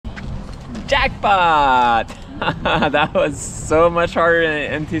Jackpot! That was so much harder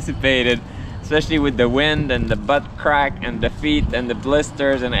than anticipated, especially with the wind and the butt crack and the feet and the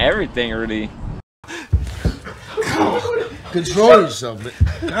blisters and everything really. Control yourself, man.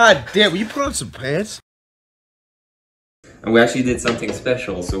 God damn, will you put on some pants? And we actually did something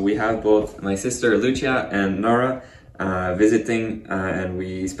special. So we have both my sister Lucia and Nora visiting, and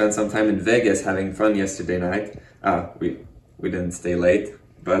we spent some time in Vegas having fun yesterday night. We didn't stay late,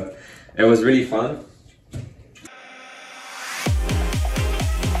 but it was really fun.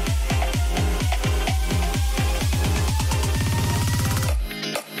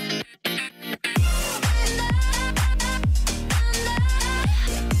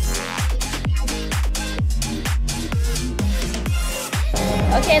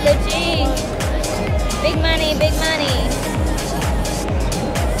 Okay, Luci. Big money, big money.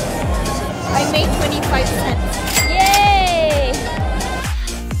 I made 25 cents. Yay!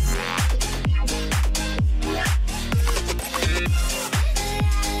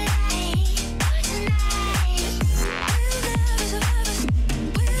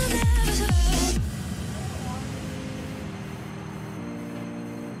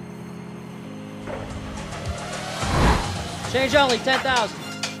 Change only, 10,000.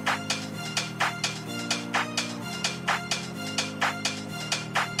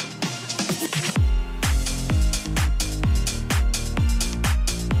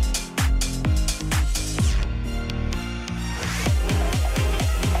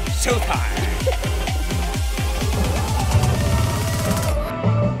 Showtime!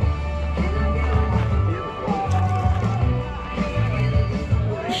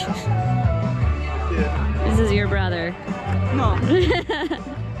 This is your brother. No.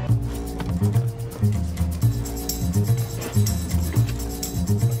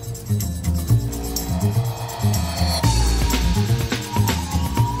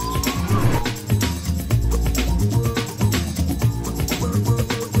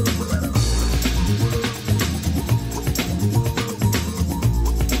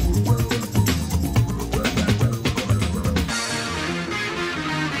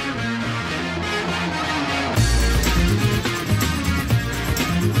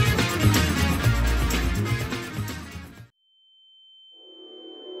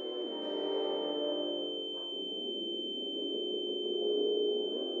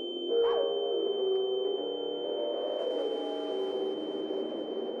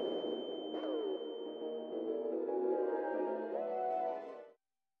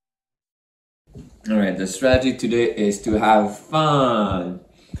 Alright, the strategy today is to have fun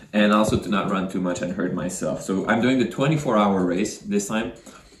and also to not run too much and hurt myself. So I'm doing the 24-hour race this time,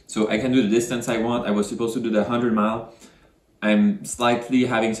 so I can do the distance I want. I was supposed to do the 100-mile. I'm slightly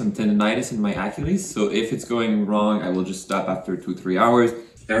having some tendonitis in my Achilles, so if it's going wrong, I will just stop after 2-3 hours.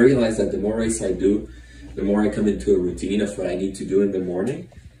 I realize that the more race I do, the more I come into a routine of what I need to do in the morning.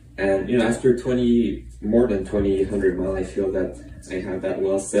 And you know, after more than 100 mile, I feel that I have that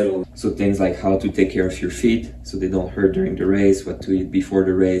well settled. So things like how to take care of your feet so they don't hurt during the race, what to eat before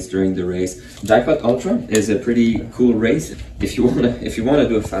the race, during the race. Jackpot Ultra is a pretty cool race. If you wanna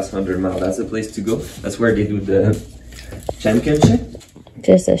do a fast 100 mile, that's the place to go. That's where they do the championship.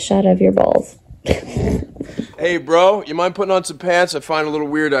 Just a shot of your balls. Hey, bro, you mind putting on some pants? I find it a little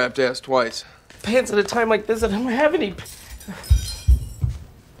weird I have to ask twice. Pants at a time like this, I don't have any.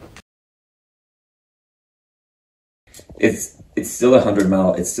 It's still 100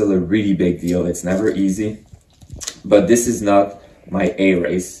 mile. It's still a really big deal. It's never easy, but this is not my A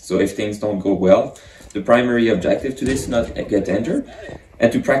race. So if things don't go well, the primary objective today is to not get injured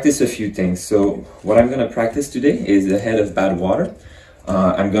and to practice a few things. So what I'm gonna practice today is the head of Badwater.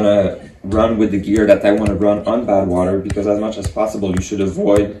 I'm gonna run with the gear that I want to run on Badwater, because as much as possible you should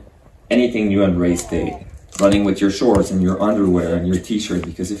avoid anything new on race day. Running with your shorts and your underwear and your t-shirt,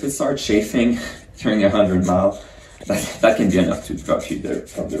 because if it starts chafing during 100 mile, that can be enough to drop you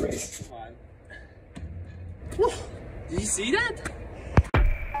from the race. Did you see that?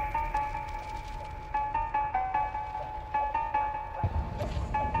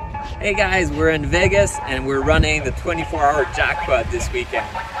 Hey guys, we're in Vegas and we're running the 24-hour jackpot this weekend.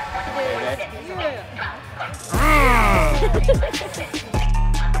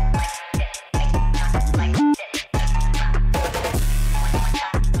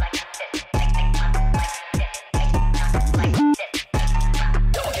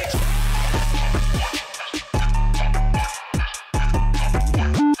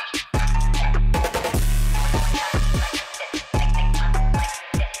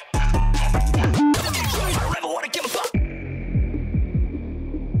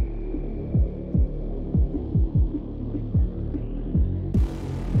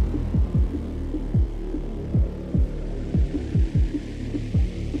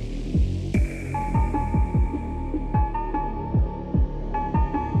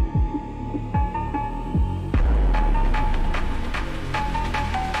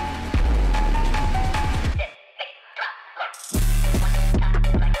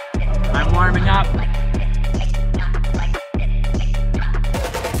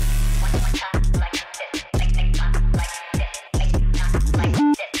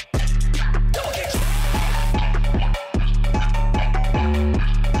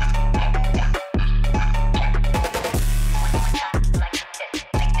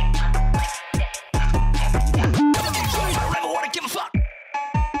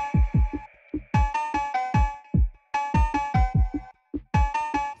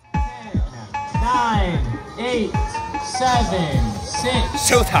 9, 8, 7, 6,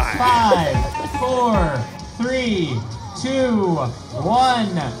 Showtime. 5, 4, 3, 2,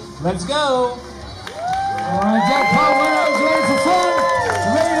 1. Let's go. All right, Jackpot winners, ready for fun?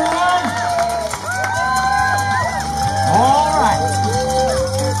 Ready to run? All right.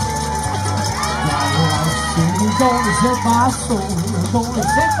 Gonna set my soul, gonna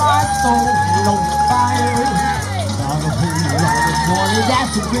set my soul on fire. Got a whole lot of money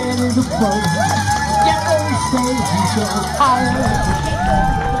that's ready to burn. Get on stage, you so higher.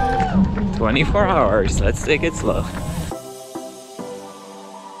 24 hours, let's take it slow.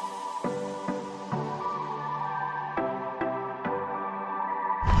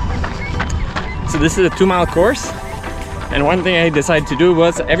 So this is a 2-mile course, and one thing I decided to do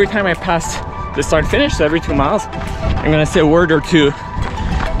was every time I passed the start finish, so every 2 miles, I'm gonna say a word or two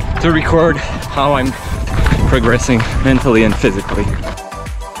to record how I'm progressing mentally and physically.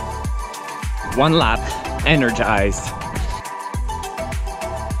 1 lap, energized.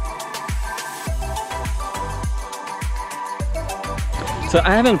 So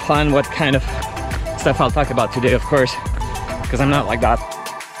I haven't planned what kind of stuff I'll talk about today, of course, because I'm not like that.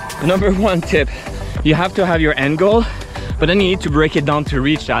 The number 1 tip, you have to have your end goal, but then you need to break it down to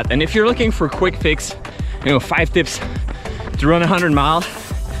reach that. And if you're looking for quick fix, 5 tips to run 100 miles,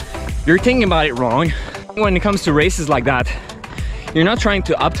 you're thinking about it wrong. When it comes to races like that, you're not trying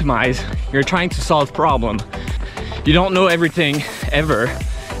to optimize, you're trying to solve problem. You don't know everything ever,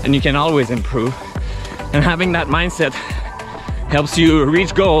 and you can always improve. And having that mindset helps you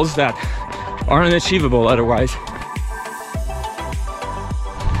reach goals that are unachievable otherwise.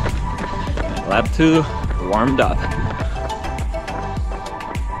 Lap 2, warmed up.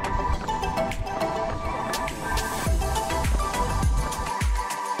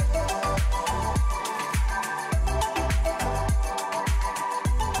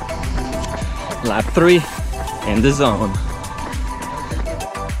 Lap 3, in the zone.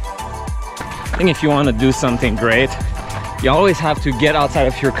 I think if you want to do something great, you always have to get outside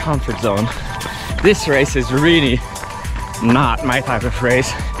of your comfort zone. This race is really not my type of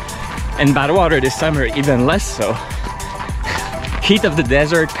race. And Badwater this summer, even less so. Heat of the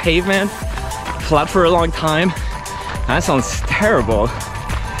desert, pavement, flat for a long time. That sounds terrible.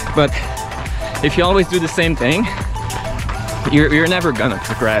 But if you always do the same thing, you're never gonna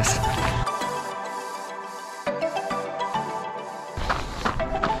progress.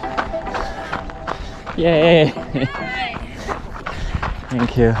 Yay!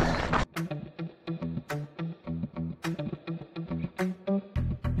 Thank you.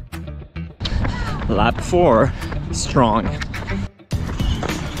 Lap 4, strong.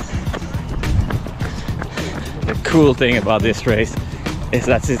 The cool thing about this race is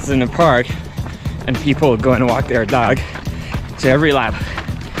that it's in a park and people go and walk their dog. So every lap,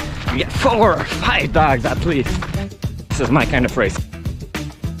 you get 4 or 5 dogs at least. This is my kind of race.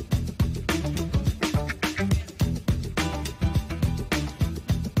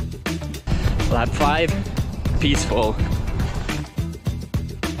 Lap 5, peaceful.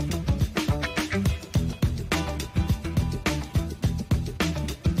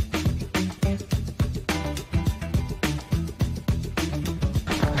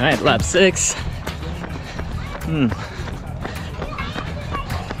 All right, lap 6.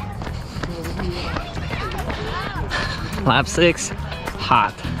 Lap 6,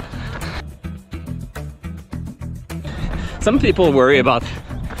 hot. Some people worry about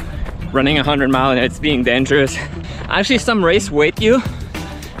running 100 miles and it's being dangerous. Actually, some race weight you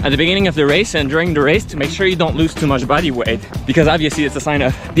at the beginning of the race and during the race to make sure you don't lose too much body weight, because obviously it's a sign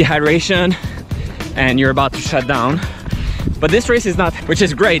of dehydration and you're about to shut down. But this race is not, which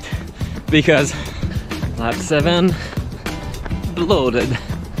is great, because lap 7, bloated.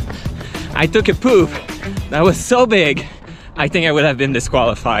 I took a poop that was so big, I think I would have been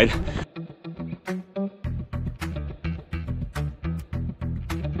disqualified.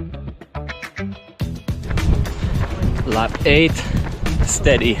 Lap 8,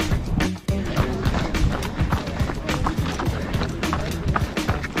 steady.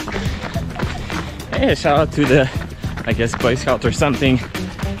 Hey, shout out to the, I guess, Boy Scout or something,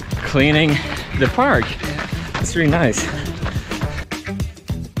 cleaning the park. It's really nice.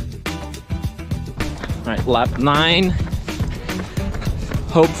 All right, lap 9,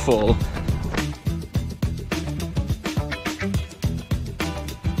 hopeful.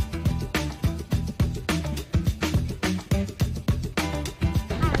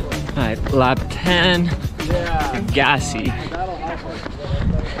 All right, lap 10, gassy.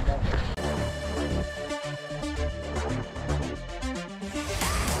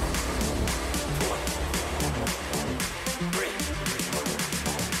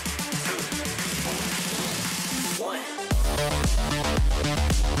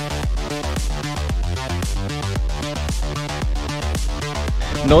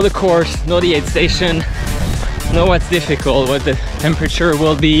 know the course, know the aid station, know what's difficult, what the temperature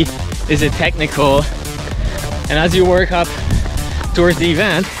will be, is it technical, and as you work up towards the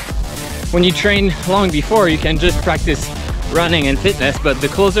event, when you train long before, you can just practice running and fitness, but the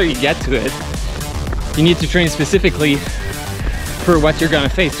closer you get to it, you need to train specifically for what you're gonna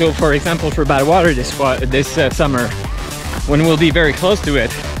face. So for example, for Badwater this summer, when we'll be very close to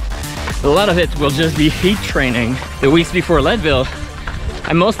it, a lot of it will just be heat training. The weeks before Leadville,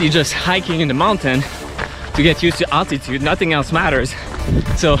 I'm mostly just hiking in the mountain to get used to altitude. Nothing else matters.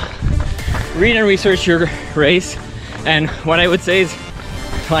 So read and research your race, and what I would say is,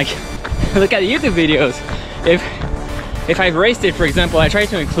 like, look at YouTube videos. If I've raced it, for example, I try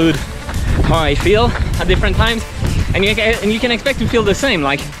to include how I feel at different times, and you can expect to feel the same.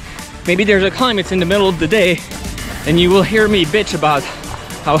 Like, maybe there's a climb, it's in the middle of the day, and you will hear me bitch about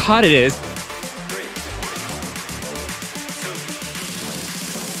how hot it is.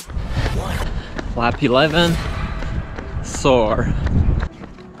 Lap 11, sore.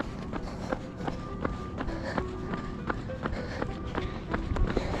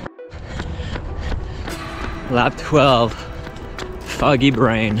 Lap 12, foggy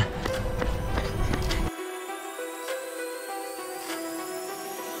brain.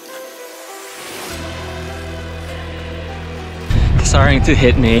 Starting to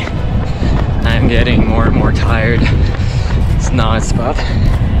hit me. I'm getting more and more tired. It's nuts, but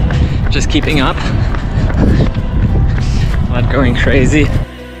just keeping up. Not going crazy.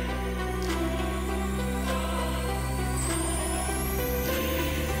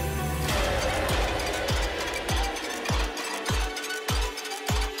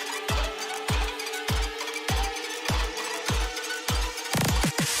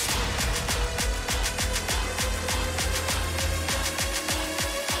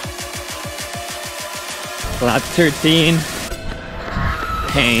 Lap 13,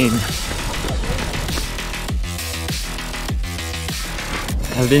 pain.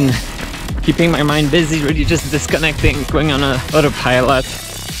 I've been keeping my mind busy, really just disconnecting, going on a autopilot.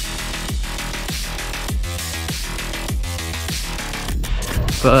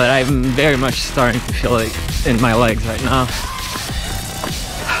 But I'm very much starting to feel it in my legs right now.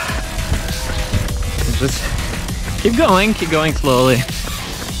 Just keep going slowly.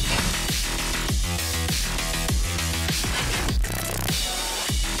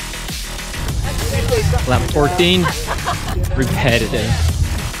 Lap 14, repetitive.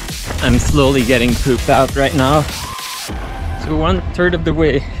 I'm slowly getting pooped out right now. So 1/3 of the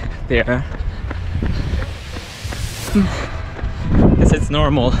way there. Guess it's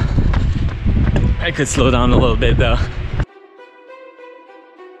normal. I could slow down a little bit though.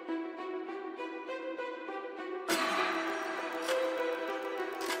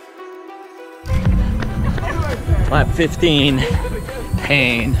 Lap 15,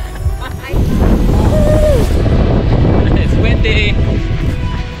 pain. It's windy.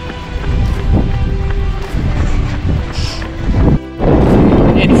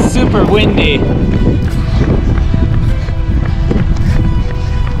 It's super windy.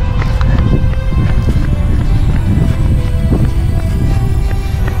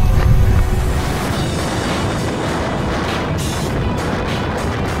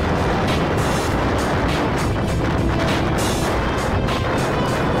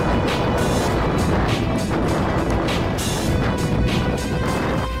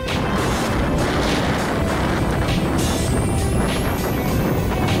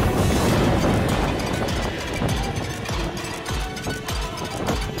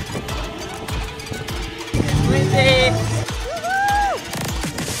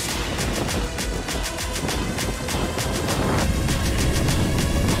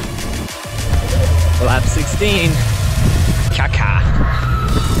 Lap 16, caca.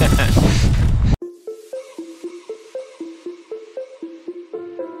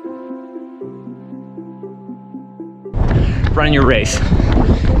 Run your race.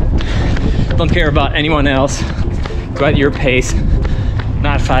 Don't care about anyone else. Go at your pace,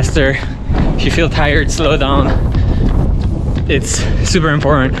 not faster. If you feel tired, slow down. It's super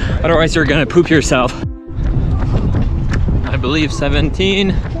important. Otherwise, you're gonna poop yourself. I believe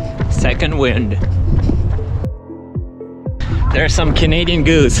 17, second wind. There's some Canadian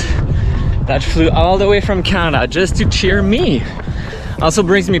goose that flew all the way from Canada just to cheer me. Also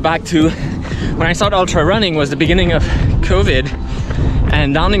brings me back to when I started ultra running, was the beginning of COVID,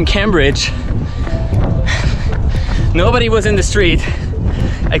 and down in Cambridge, nobody was in the street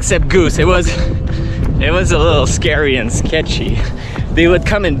except goose. It was a little scary and sketchy. They would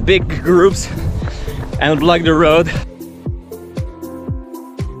come in big groups and block the road.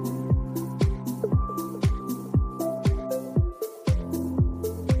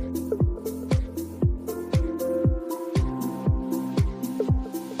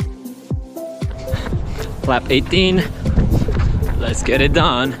 Lap 18. Let's get it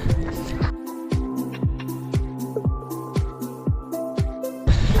done.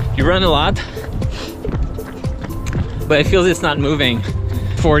 You run a lot, but it feels it's not moving.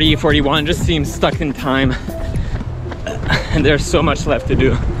 40, 41 just seems stuck in time. And there's so much left to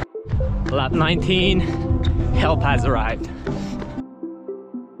do. Lap 19, help has arrived.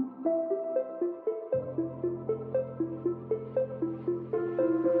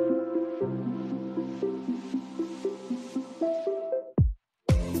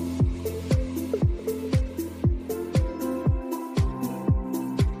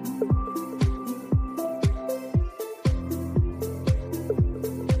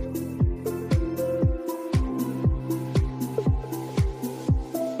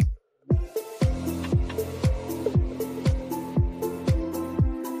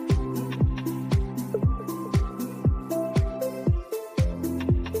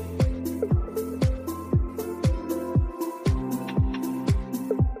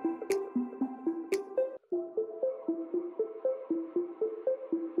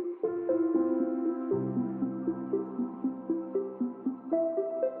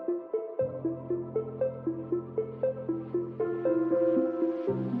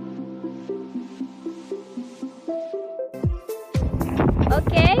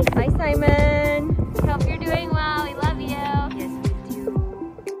 Okay, hi Simon. Hope you're doing well. We love you. Yes, we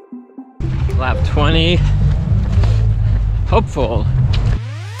do. Lap 20, hopeful.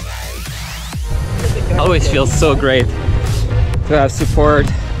 Always feels so great to have support.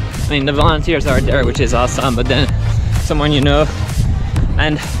 I mean, the volunteers are there, which is awesome, but then someone you know.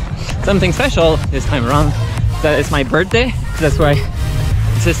 And something special this time around, that it's my birthday. That's why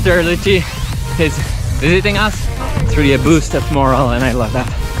Sister Lucia is visiting us. It's really a boost of morale, and I love that.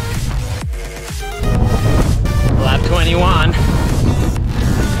 Lap 21.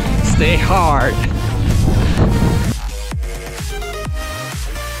 Stay hard.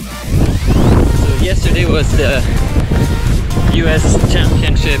 So yesterday was the US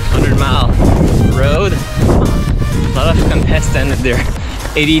Championship 100-mile road. A lot of contestants. They're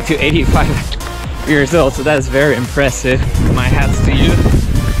 80 to 85 years old, so that's very impressive. My hats to you,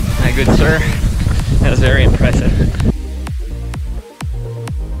 my good sir. That was very impressive.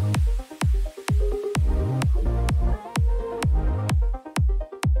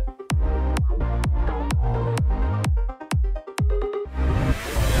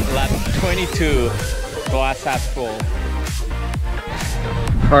 Lap 22, glass half full.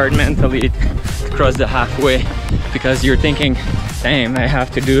 Hard mentally to cross the halfway because you're thinking, damn, I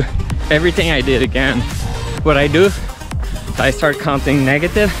have to do everything I did again. What I do, I start counting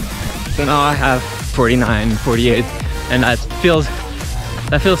negative, so now I have 49, 48, and that feels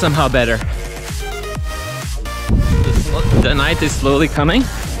somehow better. The night is slowly coming.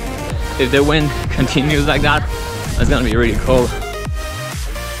 If the wind continues like that, it's gonna be really cold.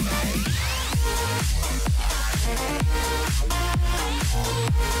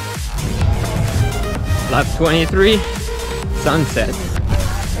 Lap 23, sunset.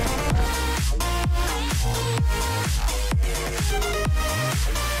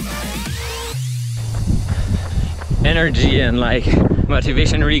 Energy and like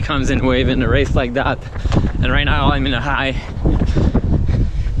motivation really comes in wave in a race like that. And right now I'm in a high.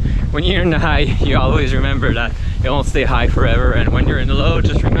 When you're in the high, you always remember that it won't stay high forever, and when you're in the low,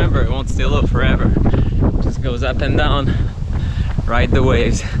 just remember it won't stay low forever. It just goes up and down. Ride the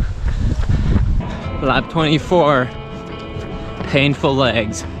waves. Lap 24, painful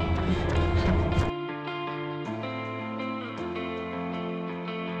legs.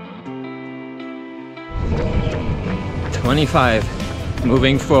 .25,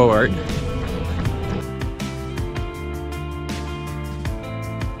 moving forward.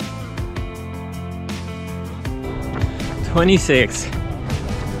 .26,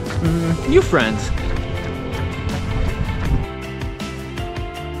 new friends.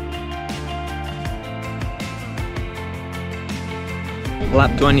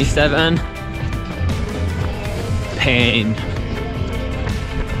 Lap 27, pain.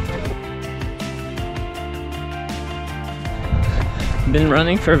 Been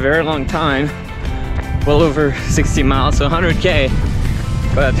running for a very long time, well over 60 miles, so 100K,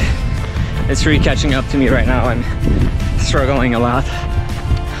 but it's really catching up to me right now. I'm struggling a lot.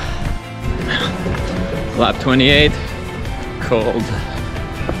 Lap 28, cold.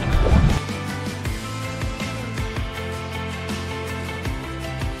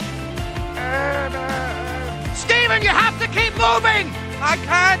 Steven, you have to keep moving! I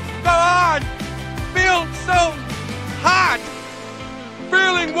can't go on! Feel so hot!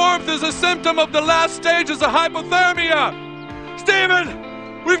 Feeling warmth is a symptom of the last stages of hypothermia!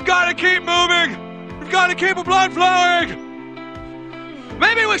 Steven, we've got to keep moving! We've gotta keep the blood flowing!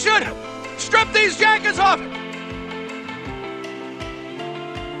 Maybe we should strip these jackets off!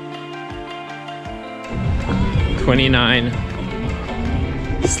 29.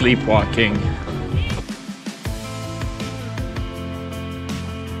 Sleepwalking.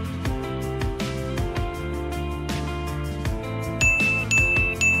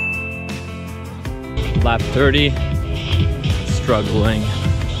 Lap 30. Struggling.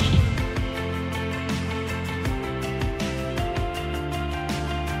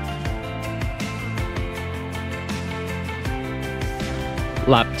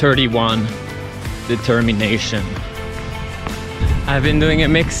 Lap 31. Determination. I've been doing a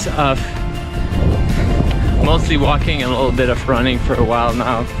mix of mostly walking and a little bit of running for a while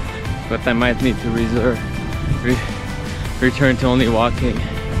now, but I might need to return to only walking.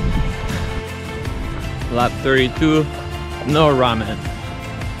 Lap 32, no ramen.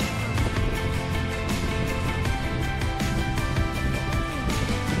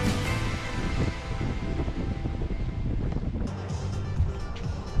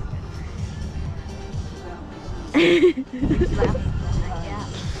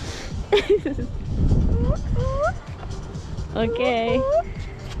 Okay.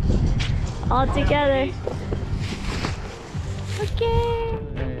 All together. Okay.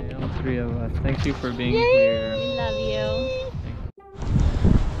 Hey, all three of us. Thank you for being here. Love you.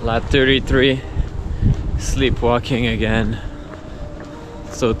 Lap 33. Sleepwalking again.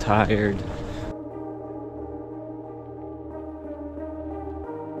 So tired.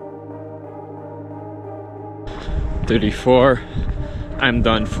 .34. I'm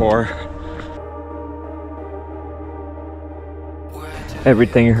done for.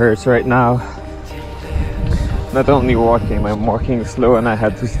 Everything hurts right now. Not only walking, I'm walking slow and I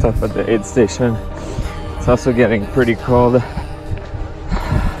had to stop at the aid station. It's also getting pretty cold.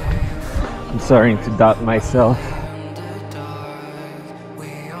 I'm starting to doubt myself.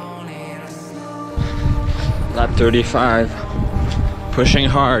 Lap 35. Pushing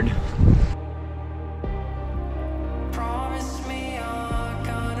hard.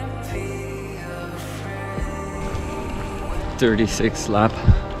 36 lap.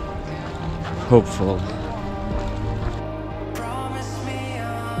 Hopeful.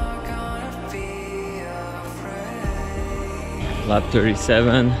 Lap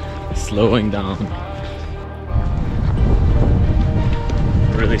 37. Slowing down.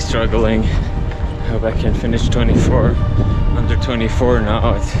 Really struggling. Hope I can finish 24. Under 24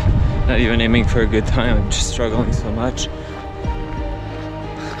 now. It's not even aiming for a good time. I'm just struggling so much.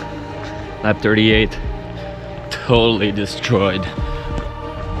 Lap 38. Totally destroyed.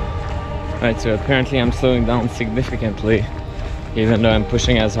 Right, so apparently I'm slowing down significantly, even though I'm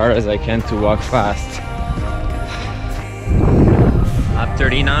pushing as hard as I can to walk fast. Lap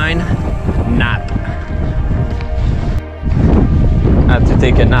 39, nap. I had to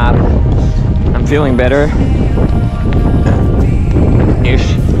take a nap. I'm feeling better.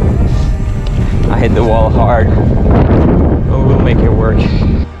 Ish. I hit the wall hard. Oh, we'll make it work.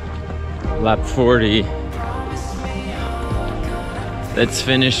 Lap 40. Let's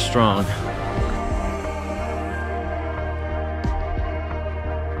finish strong.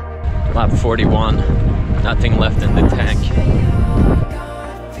 Lap 41, nothing left in the tank.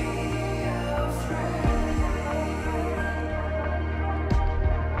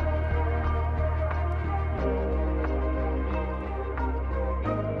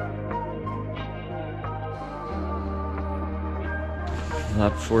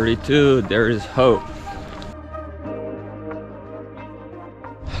 Lap 42, there is hope.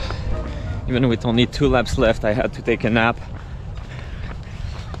 Even with only 2 laps left, I had to take a nap.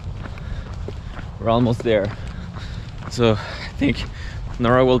 We're almost there. So I think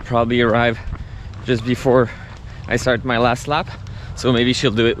Nora will probably arrive just before I start my last lap. So maybe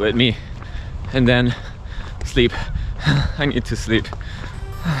she'll do it with me and then sleep. I need to sleep.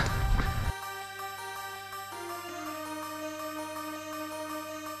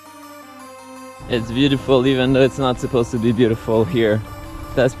 It's beautiful even though it's not supposed to be beautiful here.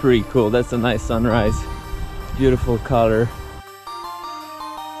 That's pretty cool. That's a nice sunrise. Beautiful color.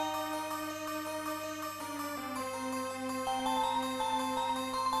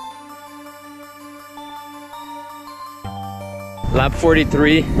 Lap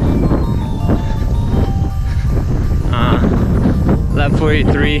 43. Lap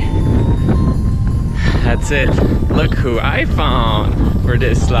 43. That's it. Look who I found for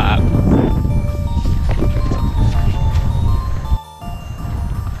this lap.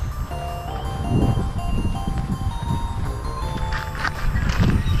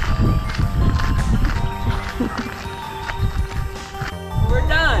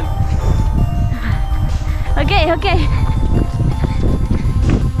 Okay, okay.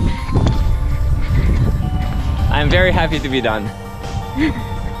 I'm very happy to be done.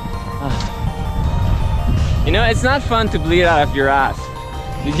 You know, it's not fun to bleed out of your ass.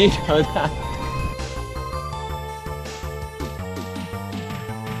 Did you know that?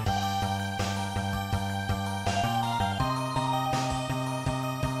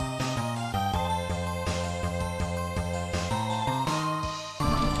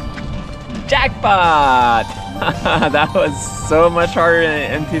 Jackpot! That was so much harder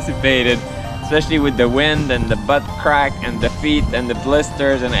than anticipated, especially with the wind and the butt crack and the feet and the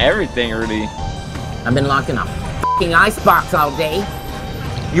blisters and everything really. I've been locked in a f***ing icebox all day.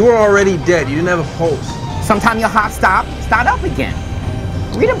 You were already dead. You didn't have a pulse. Sometime your heart start up again.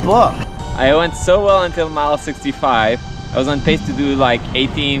 Read a book. I went so well until mile 65. I was on pace to do like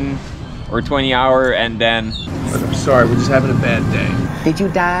 18 or 20 hour, and then... I'm sorry, we're just having a bad day. Did you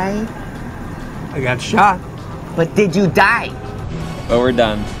die? I got shot. But did you die? But we're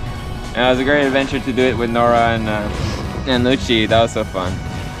done. And it was a great adventure to do it with Nora and Lucia. That was so fun.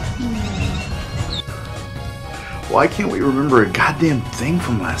 Why can't we remember a goddamn thing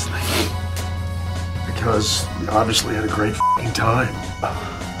from last night? Because we obviously had a great f***ing time.